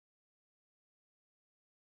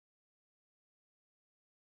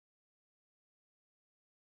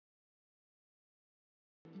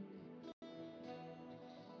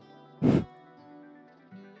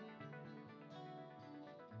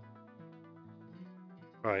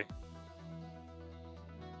Right.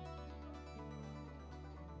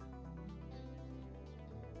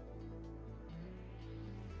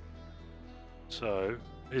 So,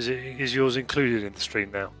 is yours included in the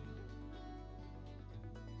stream now?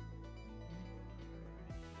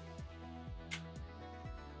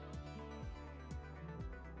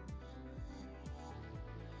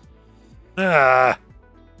 Ah.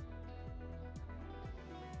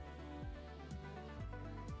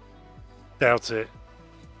 Doubt it.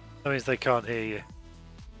 That means they can't hear you.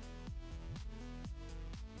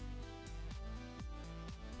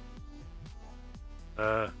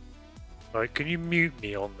 Right, can you mute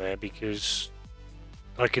me on there because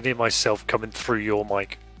I can hear myself coming through your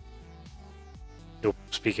mic, your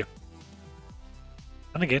speaker.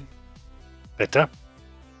 And again, better.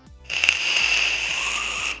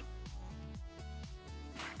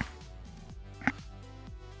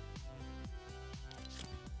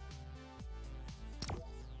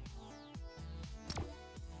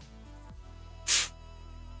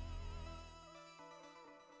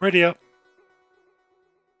 Ready up.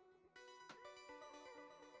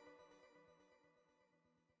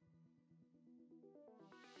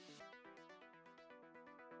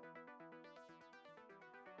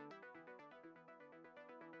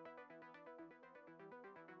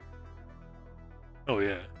 Oh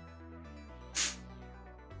yeah.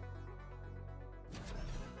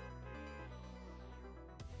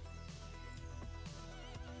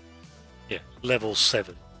 Yeah, level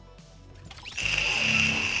 7.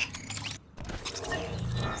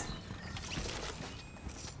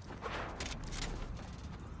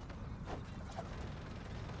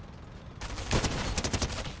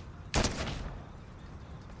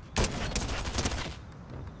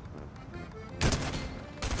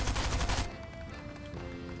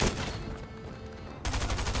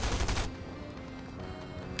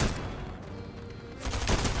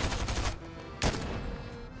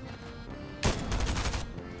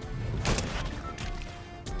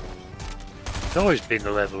 It's always been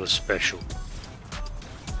the level of special.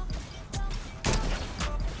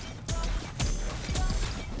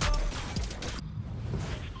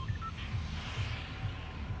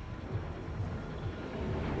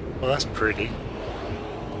 Well, that's pretty.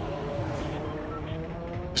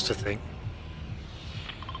 Just a thing.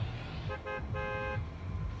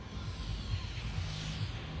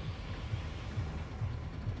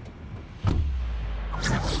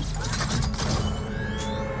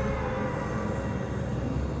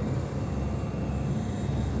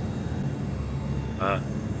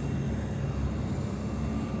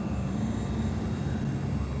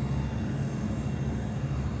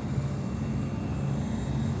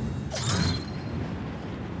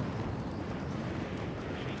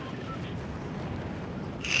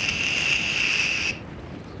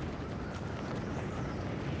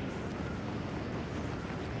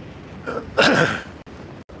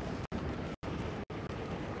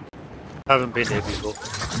 Haven't been here before.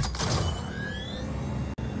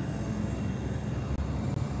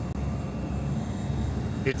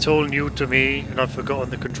 It's all new to me and I've forgotten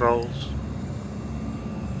the controls.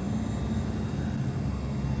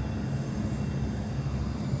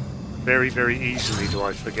 Very, very easily do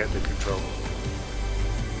I forget the controls.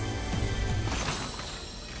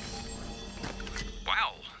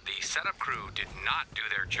 Wow, the setup crew did not do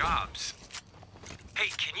their jobs. Hey,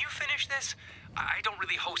 can you finish this? I don't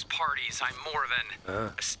really host parties. I'm more of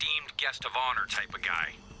an esteemed guest of honor type of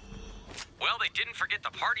guy. Well, they didn't forget the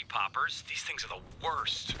party poppers. These things are the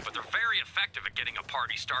worst, but they're very effective at getting a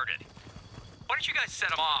party started. Why don't you guys set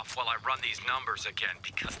them off while I run these numbers again?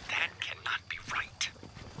 Because that cannot be right.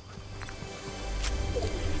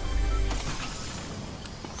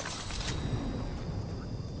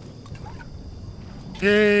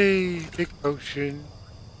 Yay! Big potion.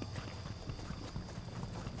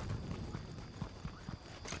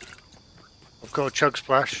 I've got a chug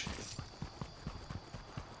splash.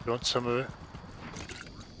 You want some of it?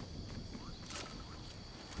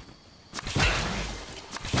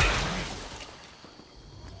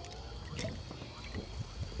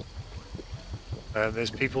 And there's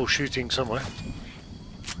people shooting somewhere.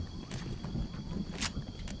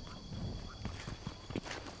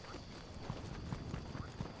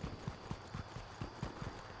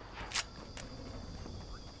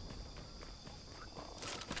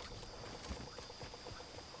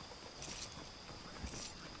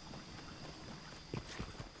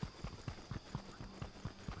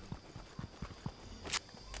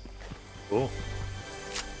 Oh.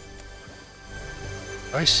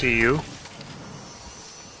 I see you.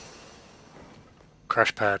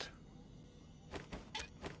 Crash pad.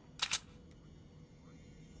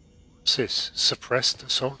 What's this? Suppressed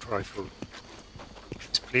assault rifle.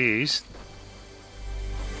 Yes, please.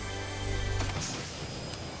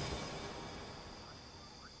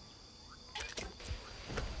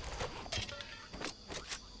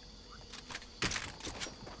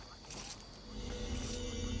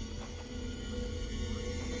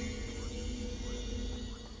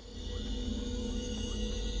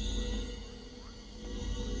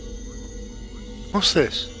 What's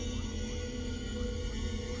this?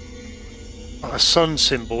 Like a sun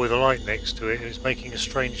symbol with a light next to it, and it's making a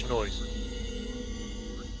strange noise.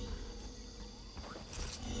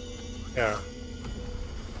 Yeah.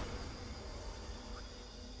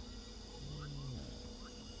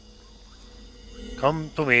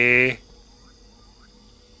 Come to me.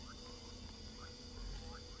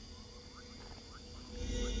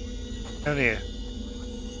 Down here.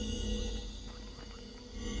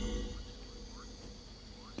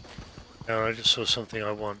 No, I just saw something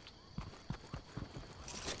I want.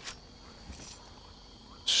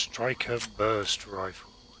 Striker burst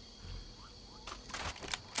rifle.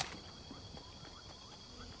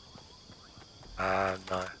 Ah,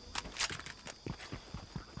 no.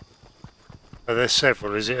 Oh, there's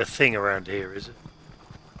several. Is it a thing around here, is it?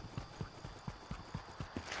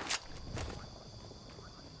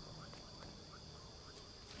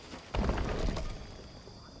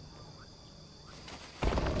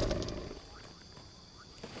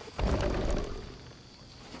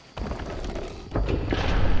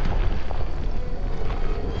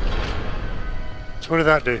 So what did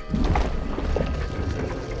that do?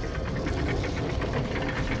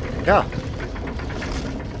 Yeah.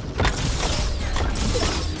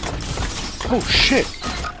 Oh shit!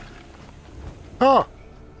 Oh!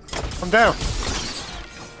 I'm down.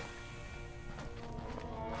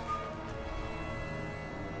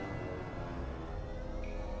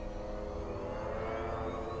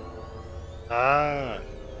 Ah,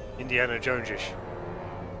 Indiana Jones-ish.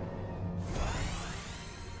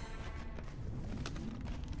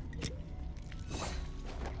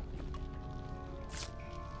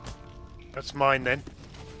 That's mine then.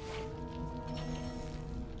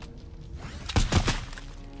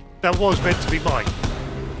 That was meant to be mine.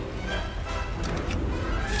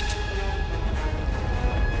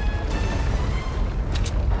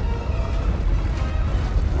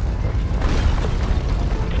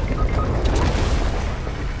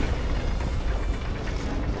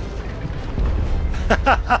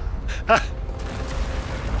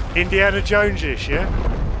 Indiana Jones-ish, yeah?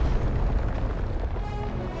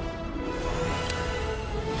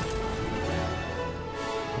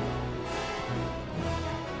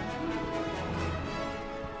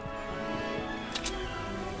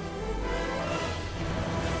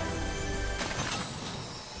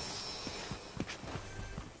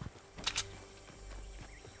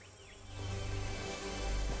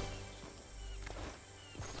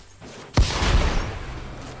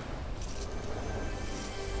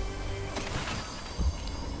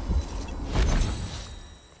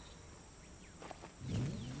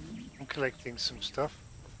 Collecting some stuff.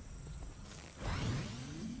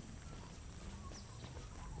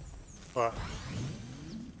 But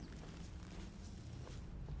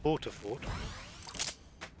fort.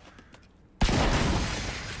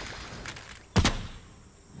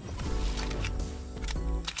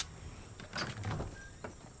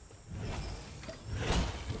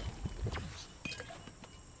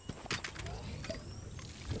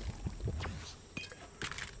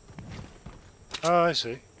 Oh, I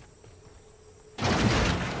see.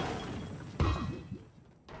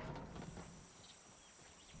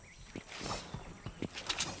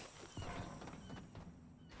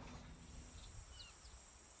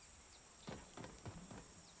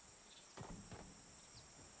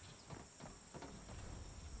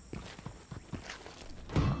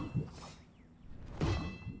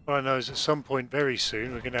 All I know is at some point very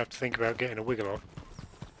soon we're going to have to think about getting a wiggle on.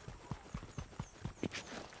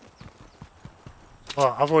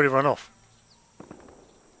 Oh, I've already run off.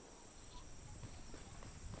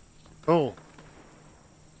 Oh.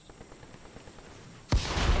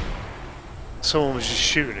 Someone was just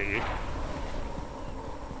shooting at you.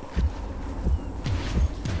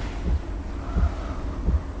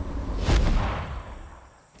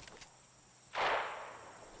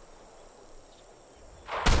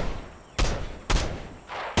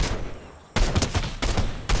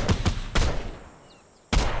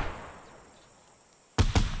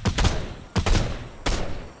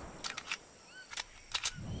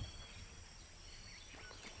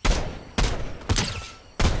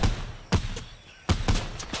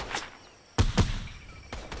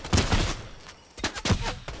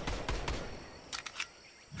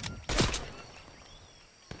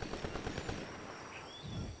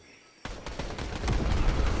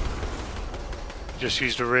 Just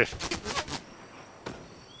used a rift.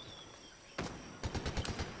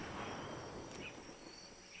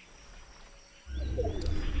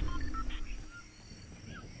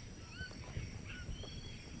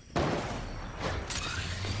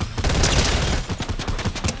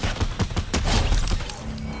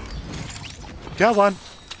 Got one.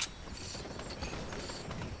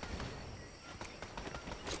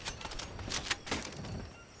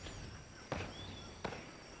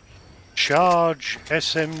 Charge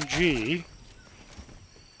SMG.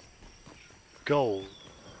 Gold.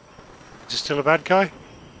 Is it still a bad guy?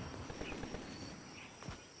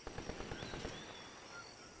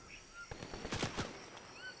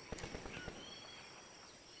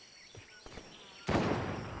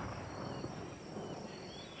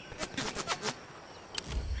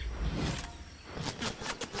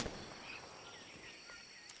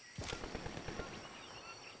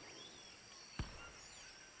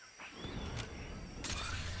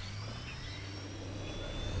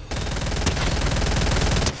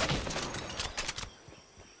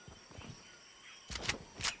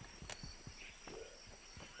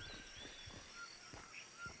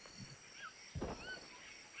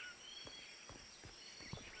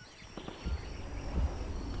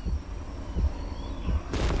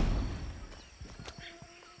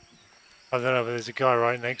 I don't know, but there's a guy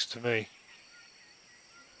right next to me.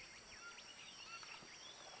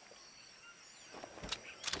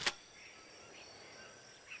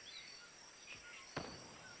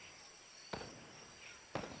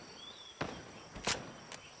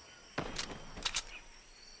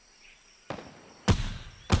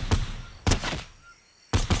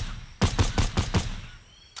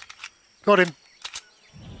 Got him.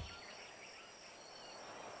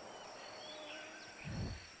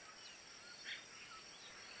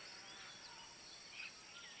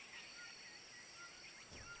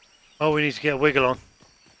 Oh, we need to get a wiggle on.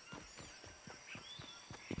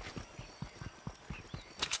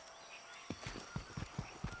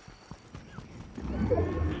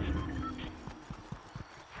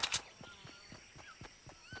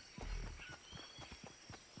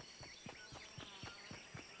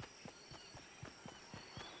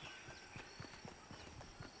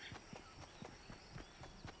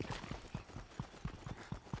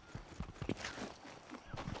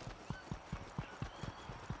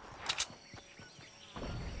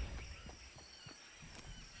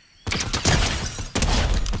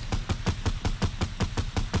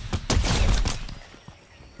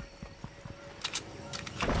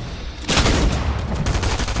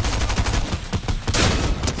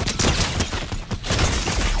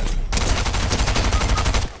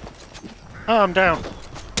 Oh, I'm down.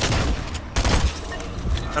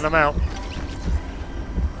 And I'm out.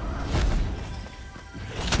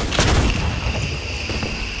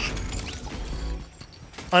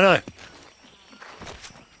 I know.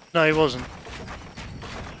 No, he wasn't.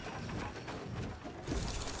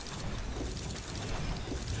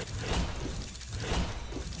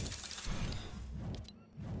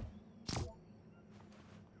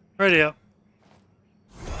 Ready up.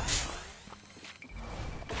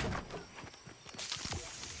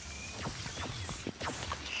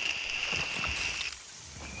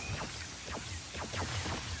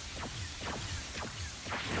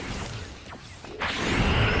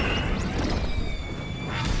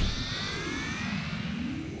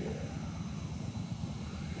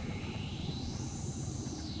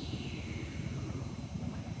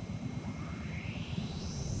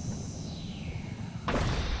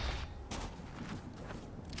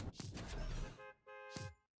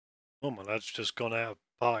 Oh, my lad's just gone out of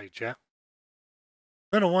party chat.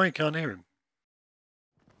 I don't know why you can't hear him.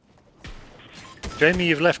 Jamie,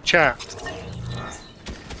 you've left chat.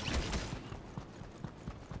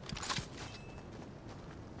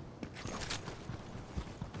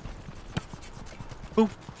 Ooh.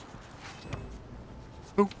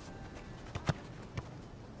 Ooh.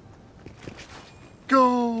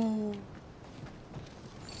 Go!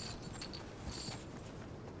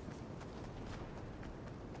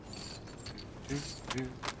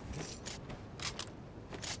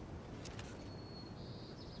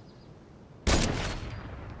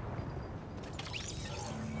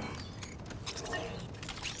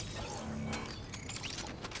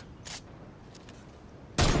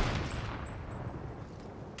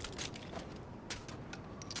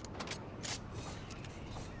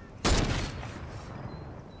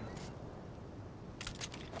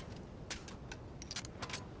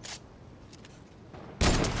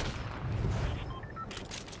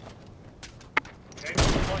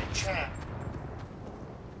 Chat.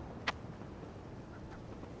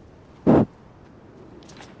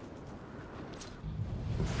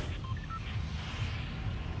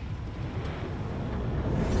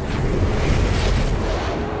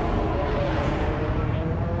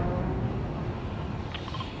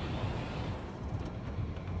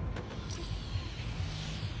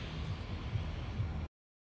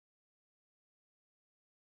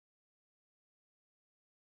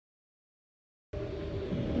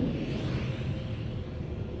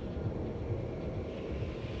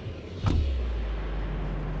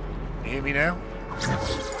 You hear me now?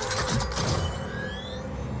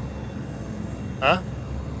 Huh?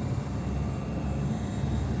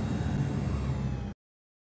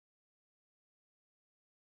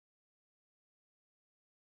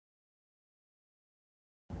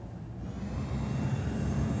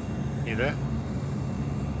 You there?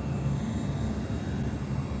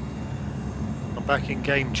 I'm back in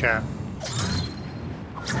game chat.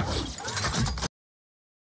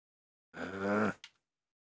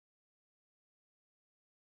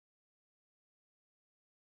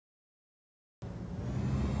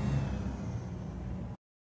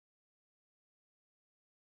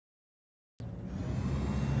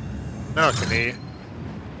 Now I can hear you.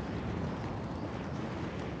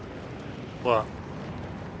 What?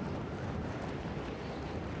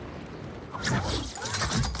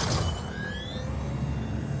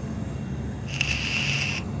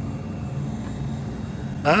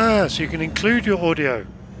 Ah, so you can include your audio.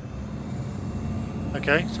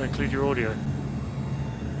 Okay, so include your audio.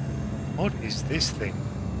 What is this thing?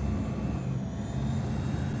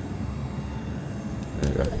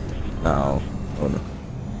 There you go. Now,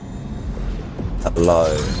 hello.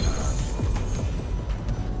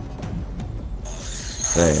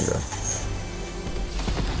 There you go.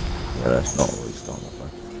 Yeah, that's not what he's done.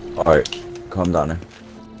 Alright, calm down here.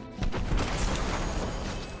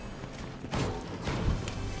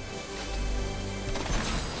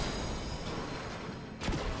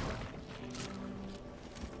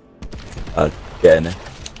 Get in there.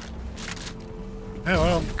 Oh,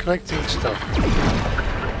 well, I'm collecting stuff.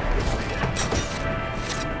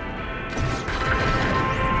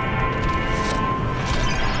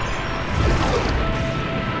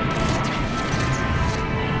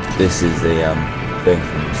 This is the thing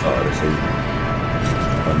from the start of the season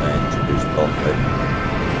when they introduced Buffett.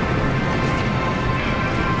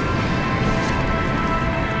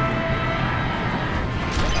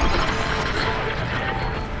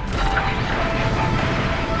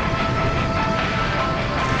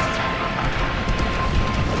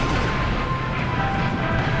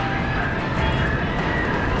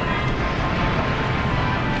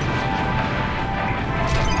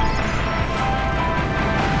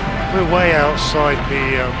 We're way outside the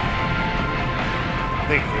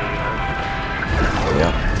thing here, you know.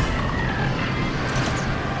 Yeah.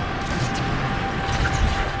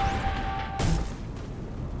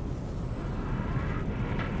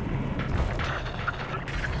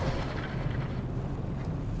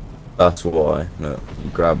 That's why, look, you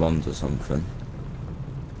grab onto something,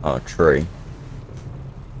 a tree,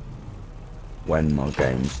 when my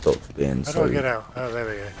game stops being How so... do I get out? Oh, there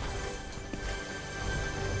we go.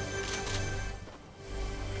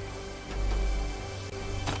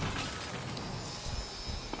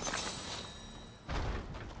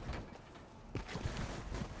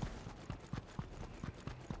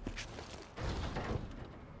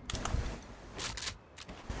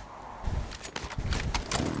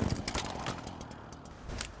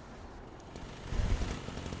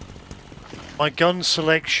 My gun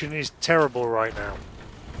selection is terrible right now.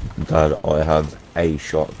 Dad, I have a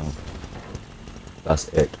shotgun. That's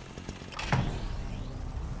it.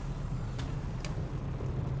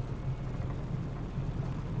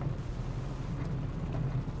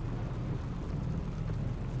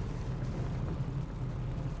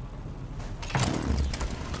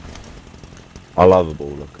 I love a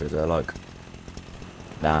baller because they're like,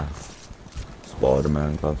 nah,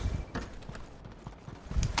 Spider-Man gloves.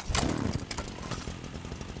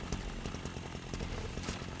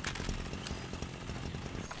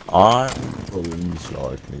 I'm pulling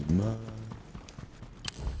slightly more.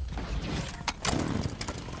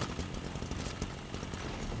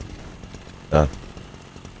 I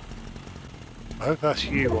hope that's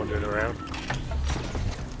you wandering around.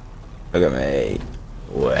 Look at me.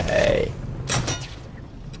 Way.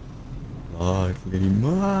 Slightly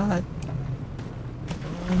mad.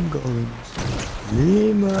 I'm going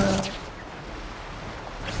slightly mad.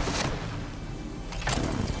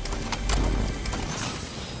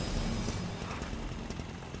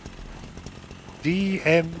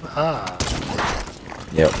 DMR.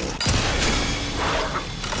 Yep.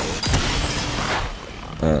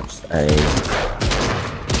 That's a...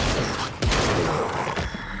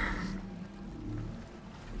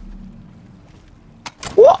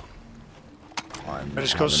 What? I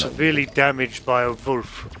just got severely damaged by a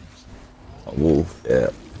wolf. A wolf, yeah.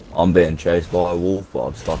 I'm being chased by a wolf, but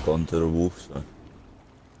I'm stuck onto the wolf, so...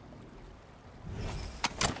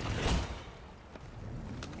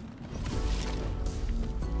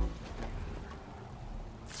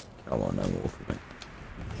 Come on, no wolf for me.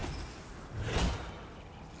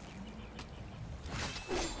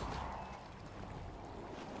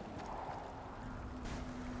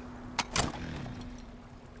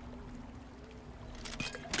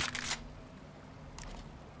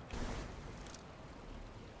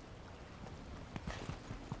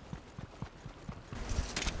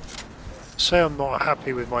 Say I'm not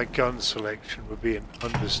happy with my gun selection would be an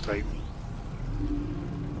understatement.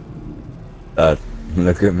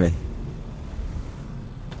 Look at me.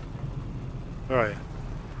 Right.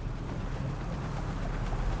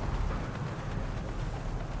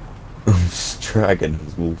 I'm just dragging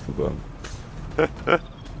his wolf about.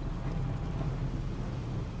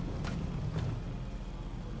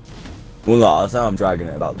 Well, no, I say I'm dragging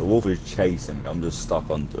it about. The wolf is chasing me. I'm just stuck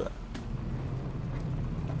onto it.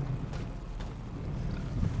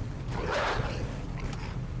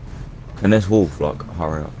 Can this wolf, like,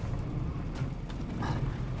 hurry up?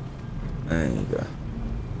 There you go.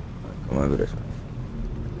 Come over this way.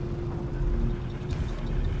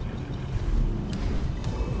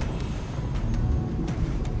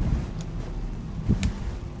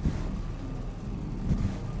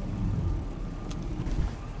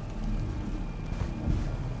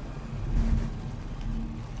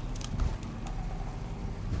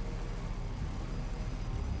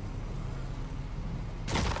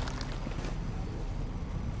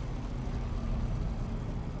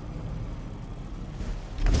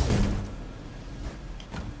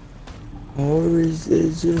 Or is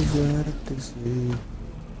it just like to see?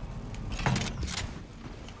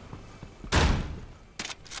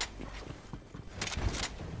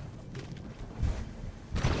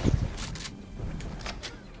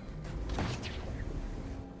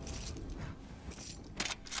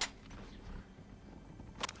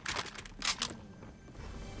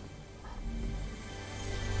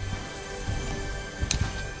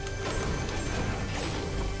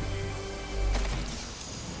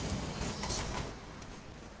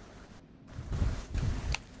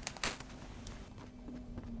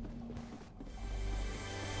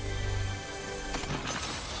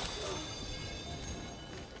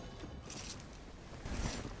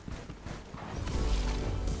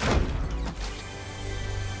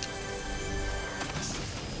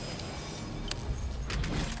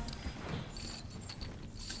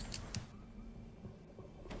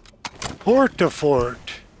 Port to fort.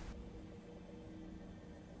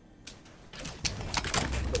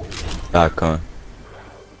 Back on.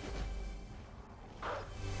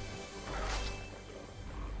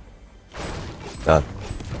 Dad.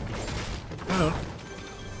 Oh.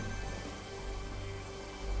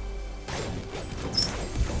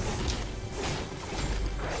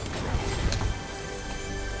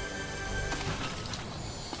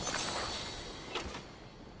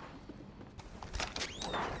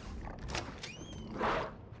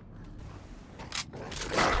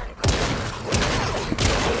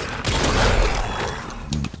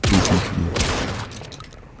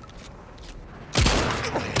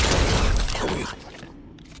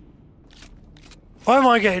 Why am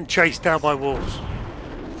I getting chased down by wolves?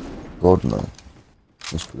 God no.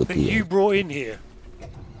 That's for the That deal. you brought in here.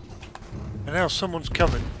 And now someone's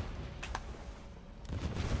coming.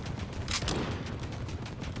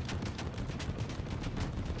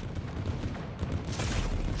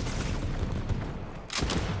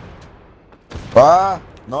 Ah!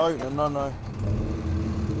 No, no, no, no.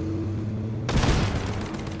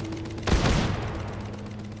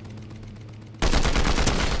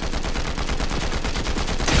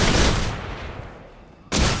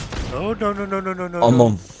 Oh no no no no no no. I'm no.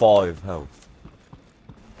 on 5 health.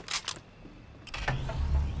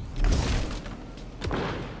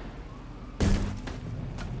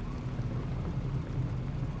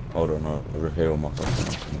 Hold on, I'll heal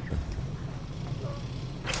myself.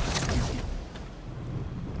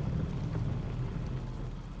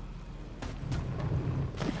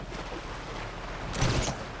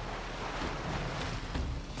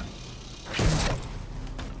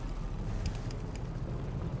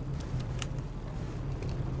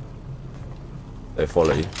 They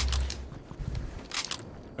follow you.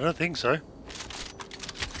 I don't think so.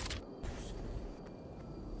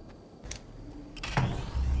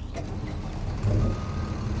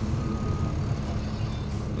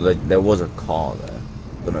 Like, there was a car there.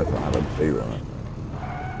 Don't know if I have a boot on it.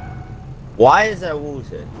 Why is there wolves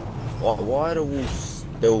here? Why are the wolves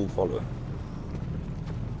still following?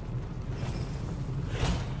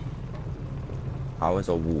 How is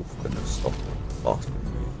a wolf gonna stop us?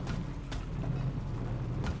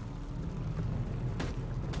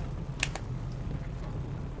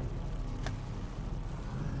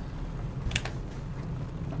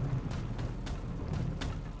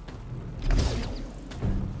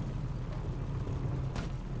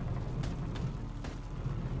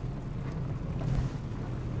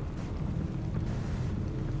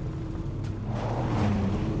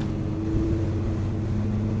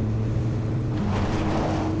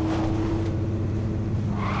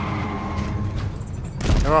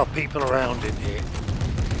 There are people around in here.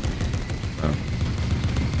 Oh.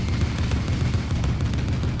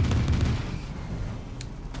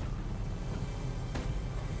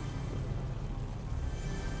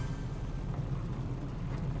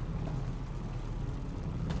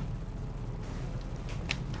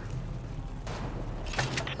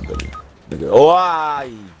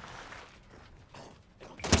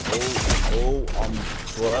 Oh, I'm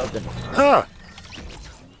swerving. Ah!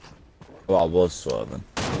 Well, I was swerving.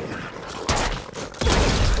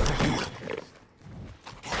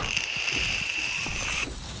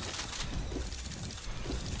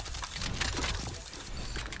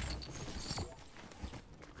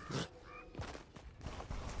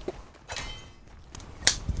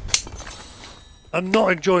 I'm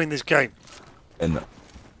not enjoying this game. And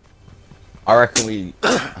I reckon we.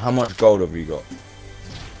 How much gold have you got?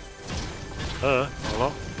 A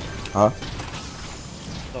lot. Huh?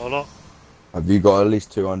 Not a lot. Have you got at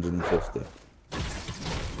least 250?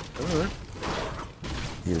 Alright.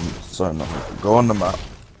 So nothing. Go on the map.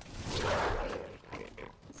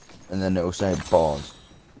 And then it will say bars.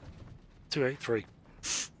 283.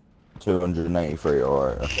 283,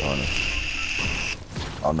 alright, that's fine.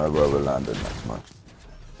 I'll know where we're landing next match.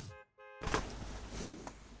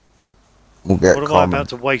 We'll get What am I about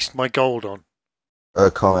to waste my gold on?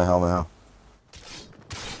 Comment, how?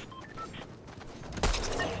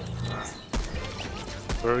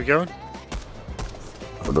 Where are we going?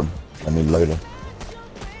 Hold on, I need loader.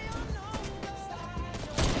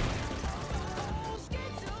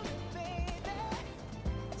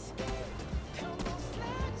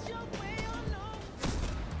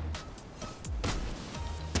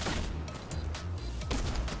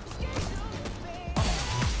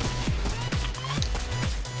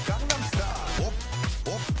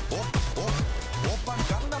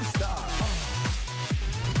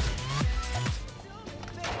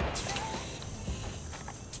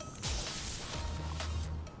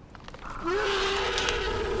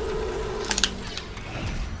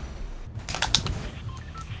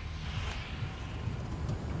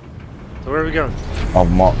 So where are we going?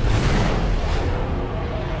 I've marked.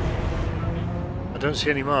 I don't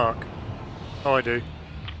see any mark. Oh, I do.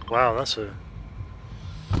 Wow, that's a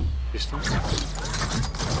distance.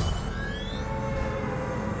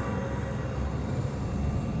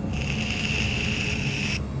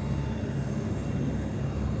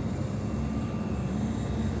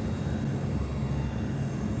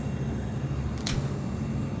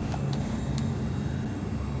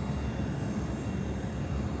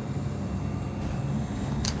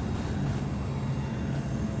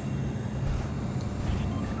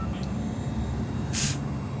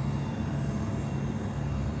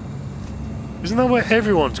 Isn't that where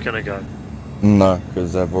everyone's gonna go? No,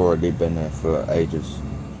 because they've already been there for ages.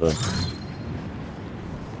 So.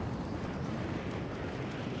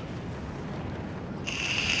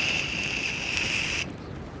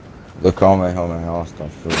 The Kamehameha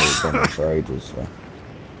stuff's already been there for ages, so.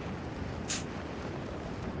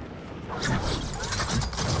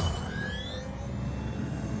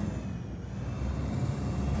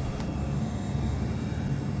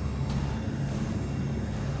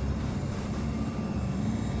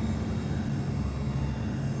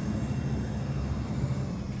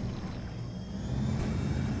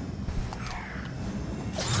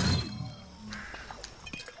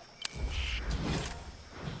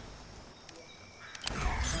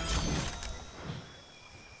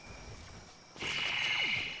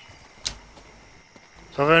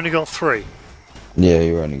 So I've only got 3. Yeah,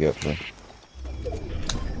 you only get 3.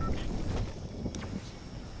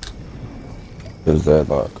 Because they're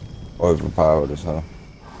like overpowered as hell.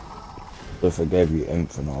 So if they gave you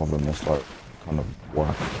infinite of them, it's like kind of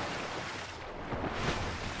whack.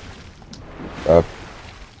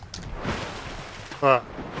 But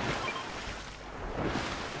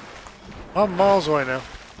I'm miles away now.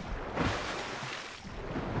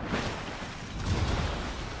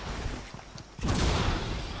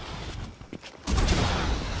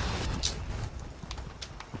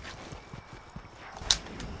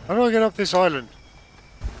 How do I get up this island?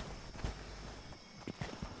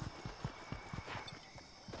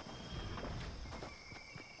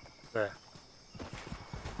 There.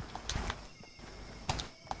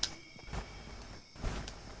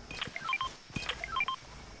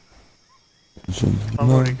 I've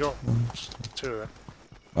already got 2 of them.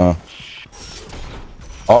 Oh.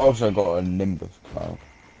 I also got a Nimbus cloud.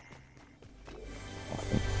 I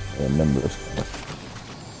think. Yeah, Nimbus cloud.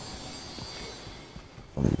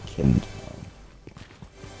 From Kind.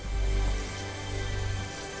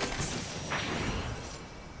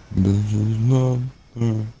 This is love.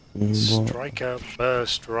 Strikeout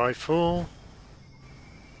burst rifle.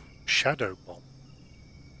 Shadow bomb.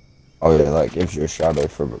 Oh yeah, that gives you a shadow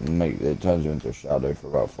for it turns you into a shadow for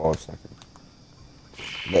about 5 seconds.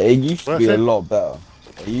 It used to Worth be a it? lot better.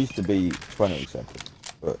 It used to be 20 seconds,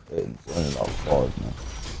 but it's only like 5 now.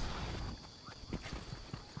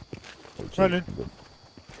 Which is Running. good.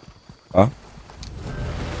 Huh?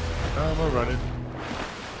 I'm running.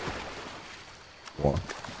 What?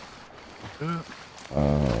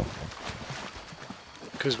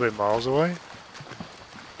 Because we're miles away.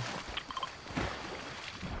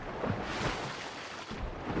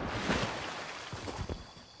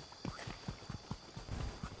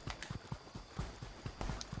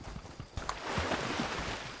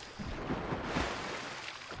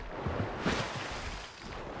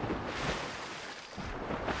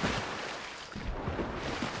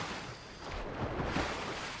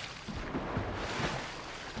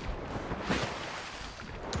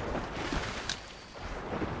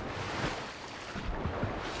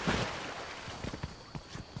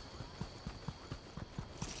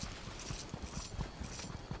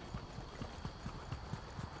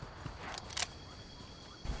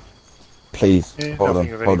 Please, Yeah, hold on,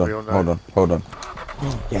 nothing of any hold on, real note. hold on, hold on.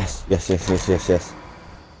 Yes, yes, yes, yes, yes, yes.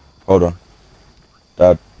 Hold on.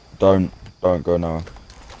 Dad, don't go now.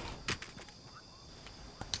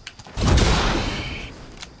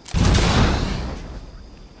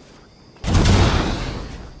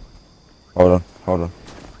 Hold on.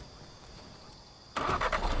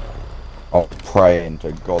 I'm praying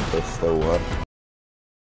to God this still works.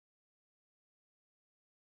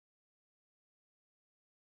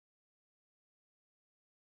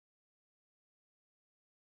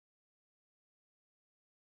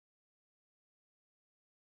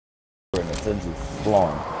 And it sends you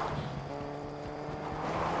flying.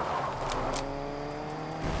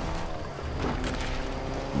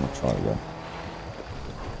 I'm gonna try again.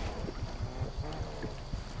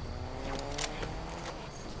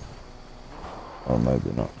 Or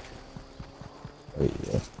maybe not. Wait,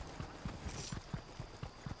 yeah.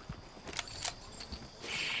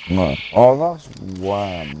 No. Oh, that's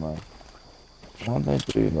wham, man. Why'd they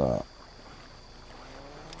do that?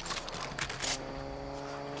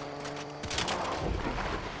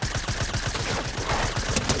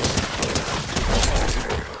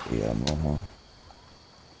 Yeah, no.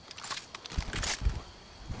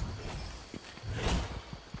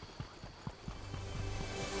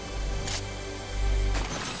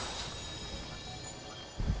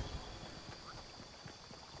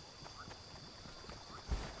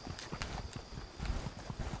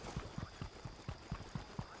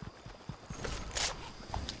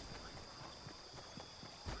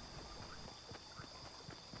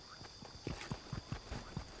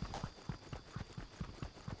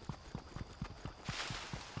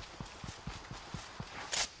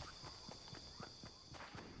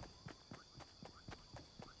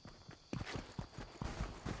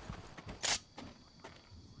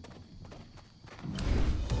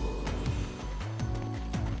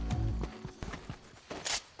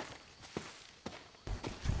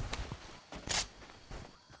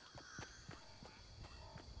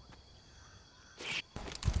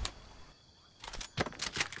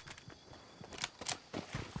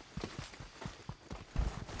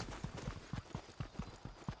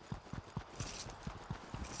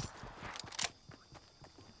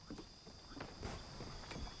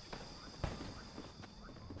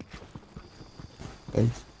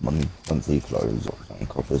 Once he closes and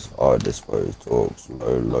coppers are disposed talks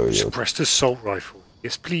low your Suppressed assault rifle.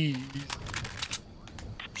 Yes, please.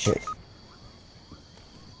 shit.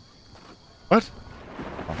 What?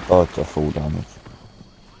 I died to full damage.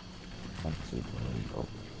 Fancy close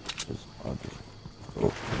just I just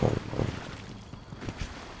talk low.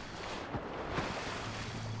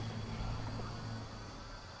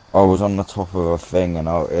 I was on the top of a thing and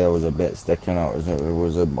it was a bit sticking out as it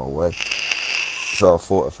was in my way. So I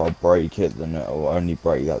thought if I break it then it'll only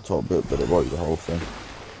break that top bit, but it broke the whole thing.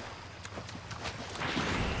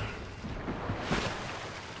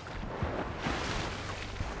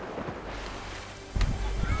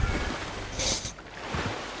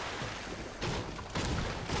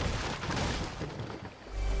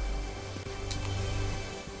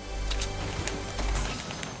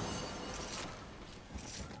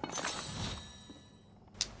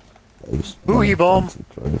 Boogie bomb.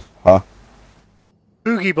 Huh?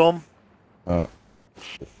 Boogie bomb. If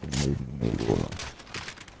you need me all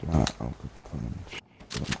that, I'll come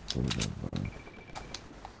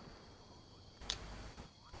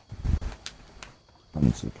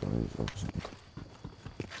fancy clothes, obviously.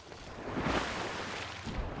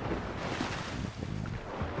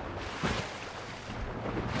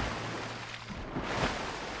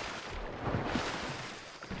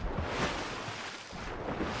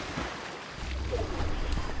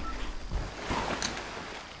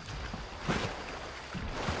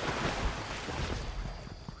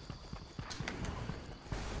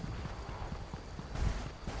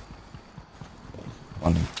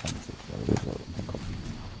 unintensive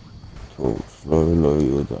talk slowly,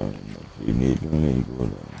 you don't if you need me, go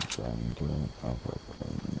down, trying to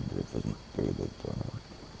it doesn't do the job.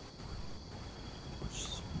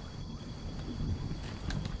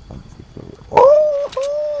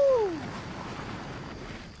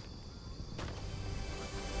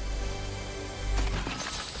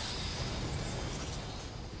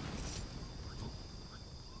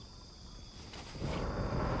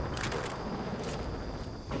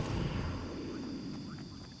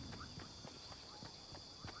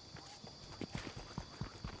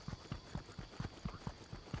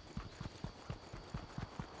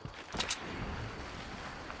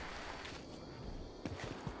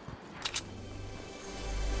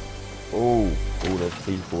 Oh! Oh, there's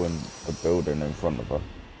people in the building in front of us.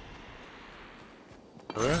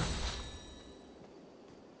 Where?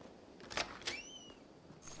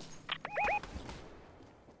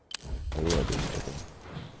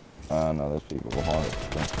 Ah, no, there's people behind us.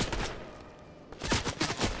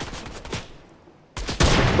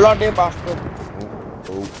 Bloody bastard!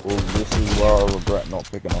 Oh, this is where I regret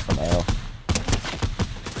not picking up an L.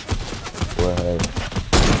 Wait.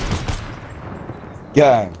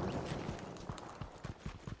 Gang!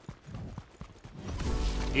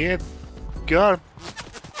 Yeah, got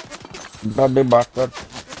him. Bloody bastard!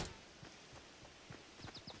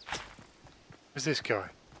 Who's this guy?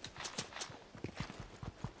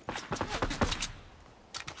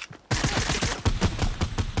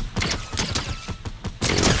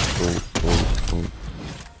 Oh.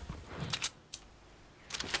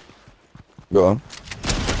 Go on.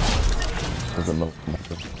 Doesn't look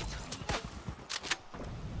nothing.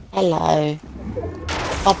 Hello.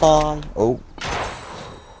 Bye-bye. Oh.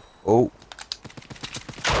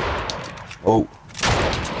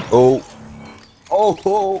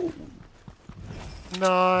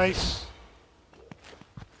 Nice.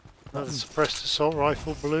 Another suppressed assault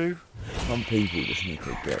rifle, blue. Some people just need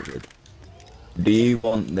to get rid. Do you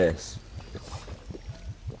want this?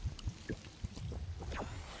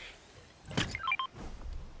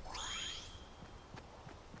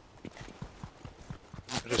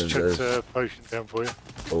 I just chucked a potion down for you.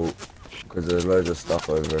 Oh, because there's loads of stuff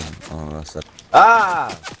over him. Oh, that's it.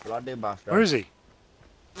 Ah! Bloody bastard. Where is he?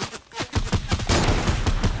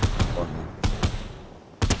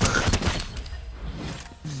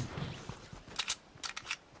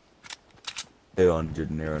 $200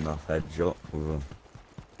 near enough headshot with a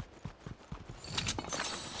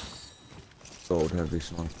sword heavy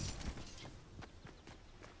sniper.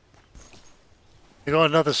 You got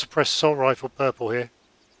another suppressed assault rifle, purple here,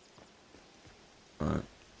 Right, and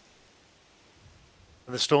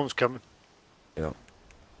the storm's coming. yeah.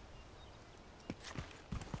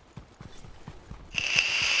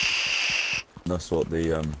 That's what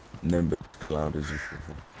the Nimbus cloud is useful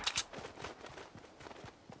for.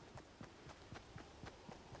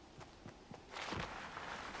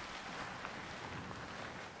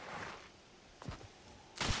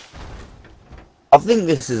 I think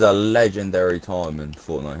this is a legendary time in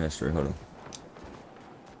Fortnite history. Hold on.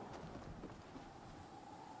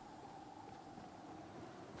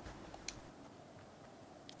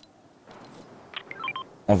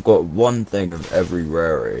 I've got one thing of every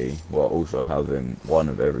rarity, while also having one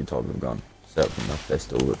of every type of gun, except for my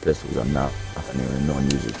pistol. The pistols are now definitely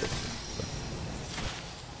non-user pistol.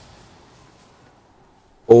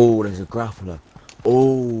 Oh, there's a grappler.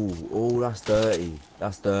 Oh, that's dirty.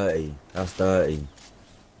 That's dirty.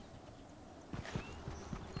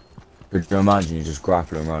 Could you imagine you just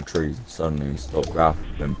grappling around trees and suddenly you stop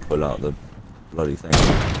grappling and pull out the bloody thing?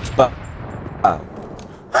 But oh.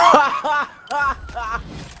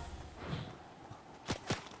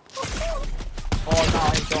 Oh no,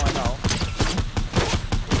 he's going now.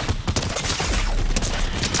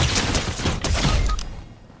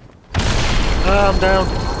 Ah, I'm down.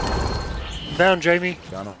 I'm down, Jamie.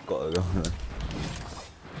 Yeah, I've got to go.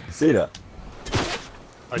 See that?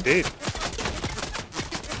 I did.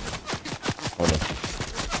 Hold on.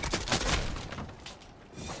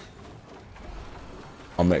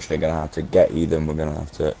 I'm actually gonna have to get you, then we're gonna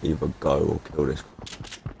have to either go or kill this.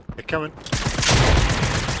 They're coming.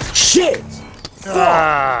 Shit!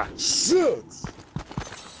 Ah! Shit!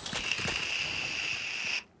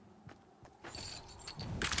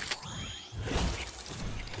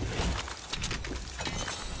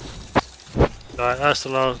 Right, that's the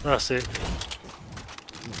last. That's it.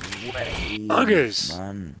 Wait, Buggers!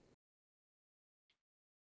 man.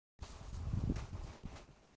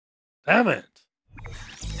 Damn it!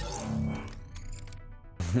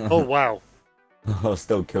 Oh wow! I'll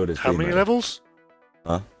still kill this. How many teammate. levels?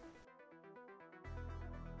 Huh?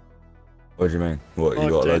 What do you mean? What, you 5,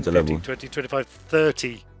 got 10, loads of 15, levels? 20, 25,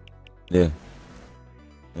 30. Yeah.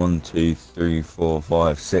 1, 2, 3, 4,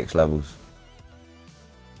 5, 6 levels.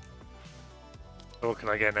 So what can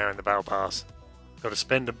I get now in the battle pass? Got to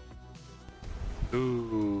spend them.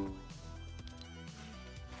 Ooh.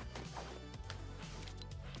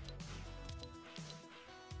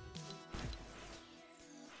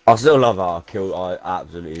 I still love how I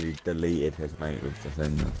absolutely deleted his mate with the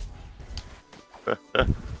thing.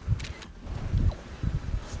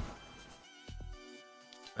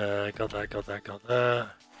 Got that.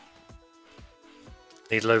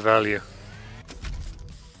 Need low value.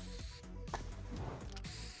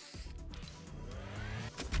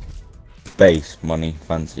 Base, money,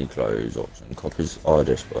 fancy clothes, option, copies are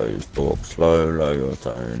disposed, box, slow, low your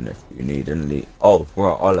tone if you need an elite. Oh,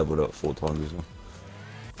 right, I leveled up 4 times as well.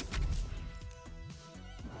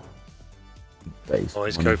 Base,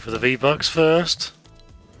 Always money. go for the V-Bucks first.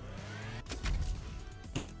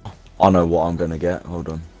 I know what I'm gonna get. Hold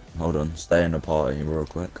on. Stay in the party real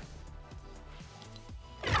quick.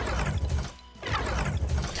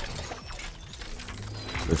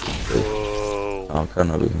 This one's good. Whoa. How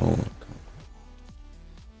can I be more?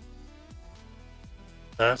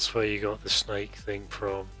 That's where you got the snake thing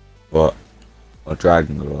from. What? A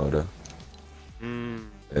dragon glider. Hmm.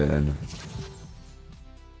 And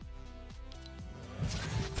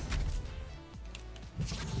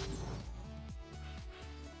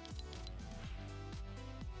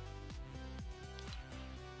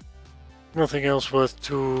Nothing else worth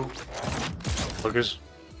 2 buggers.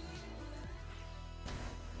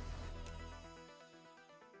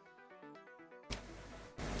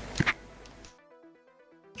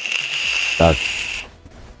 Dad.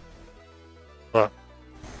 What?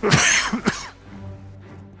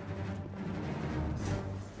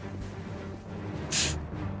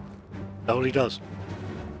 That all he does.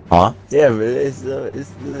 Huh? Yeah, but it's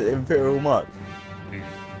the Imperial March.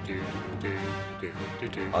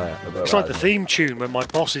 Oh, yeah, It's like the theme tune when my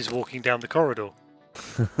boss is walking down the corridor.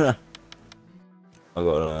 I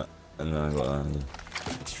got that, and then I got that.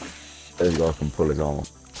 This guy can pull his arm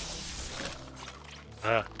off.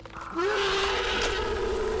 Ah.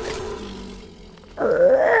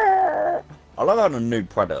 I love how the new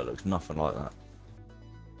Predator looks nothing like that.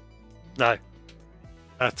 No.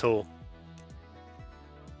 At all.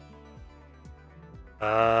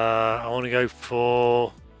 I want to go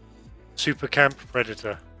for Super Camp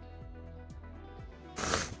Predator.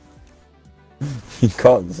 You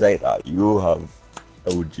can't say that. You have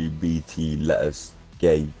LGBT, letters,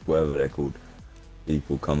 gay, whatever they're called,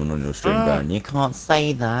 people coming on your stream going, you can't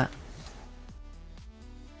say that.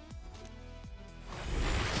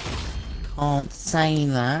 Can't say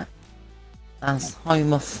that. That's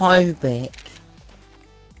homophobic.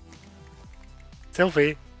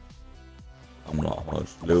 Selfie. I'm not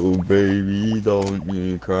hush, little baby, don't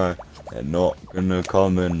you cry. They're not gonna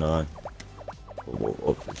come and I.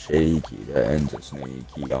 Up the shaky, the ends are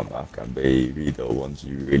sneaky. I'm Afghan baby, the ones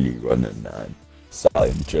you really running at.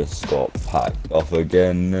 Something just got packed off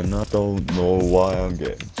again, and I don't know why I'm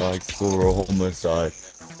getting tagged for a homicide.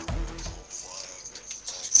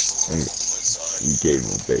 You gave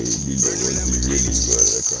my baby the ones you really run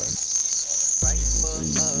a crime.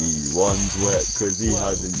 He one's wet cause he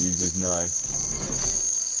hasn't used his knife.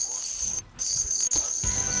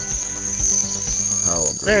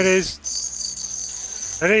 There it is.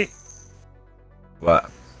 Ready? What?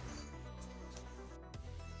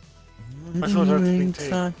 I thought I had to bring tea.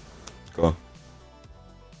 Go on.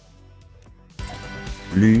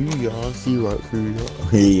 Blue, I see right through your...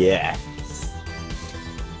 Yeah.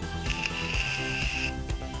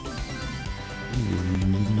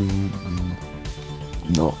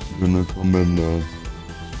 Not gonna come in there.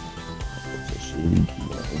 It's a shaky,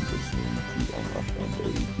 I'm just sneaky, I'm Afghan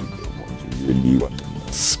baby, the ones who really want to know.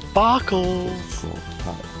 Sparkles. Got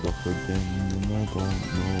packed up again, and I don't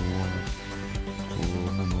know why. Oh,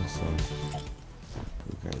 on my side.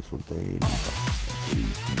 Okay, so they...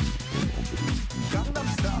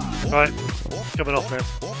 Right, coming off now.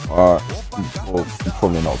 Alright, well, I'm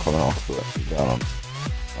probably not coming off, but going on.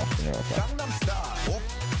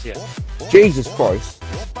 Yeah. Jesus Christ!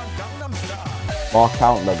 My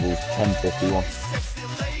account level is 1051.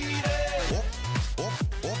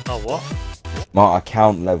 Oh, what? My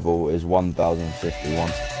account level is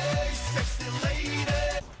 1051.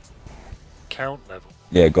 Count level.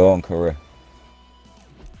 Yeah, go on, career.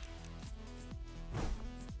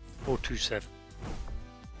 427.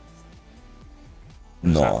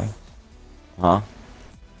 No. Huh?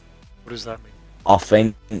 What does that mean? I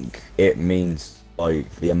think it means like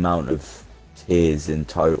the amount of tiers in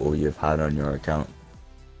total you've had on your account.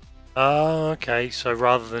 Oh, okay. So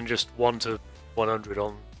rather than just 1 to 100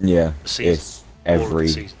 on Yeah, the season, it's all of the every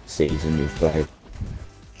season. season you've played.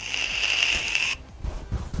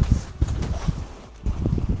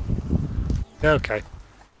 Okay.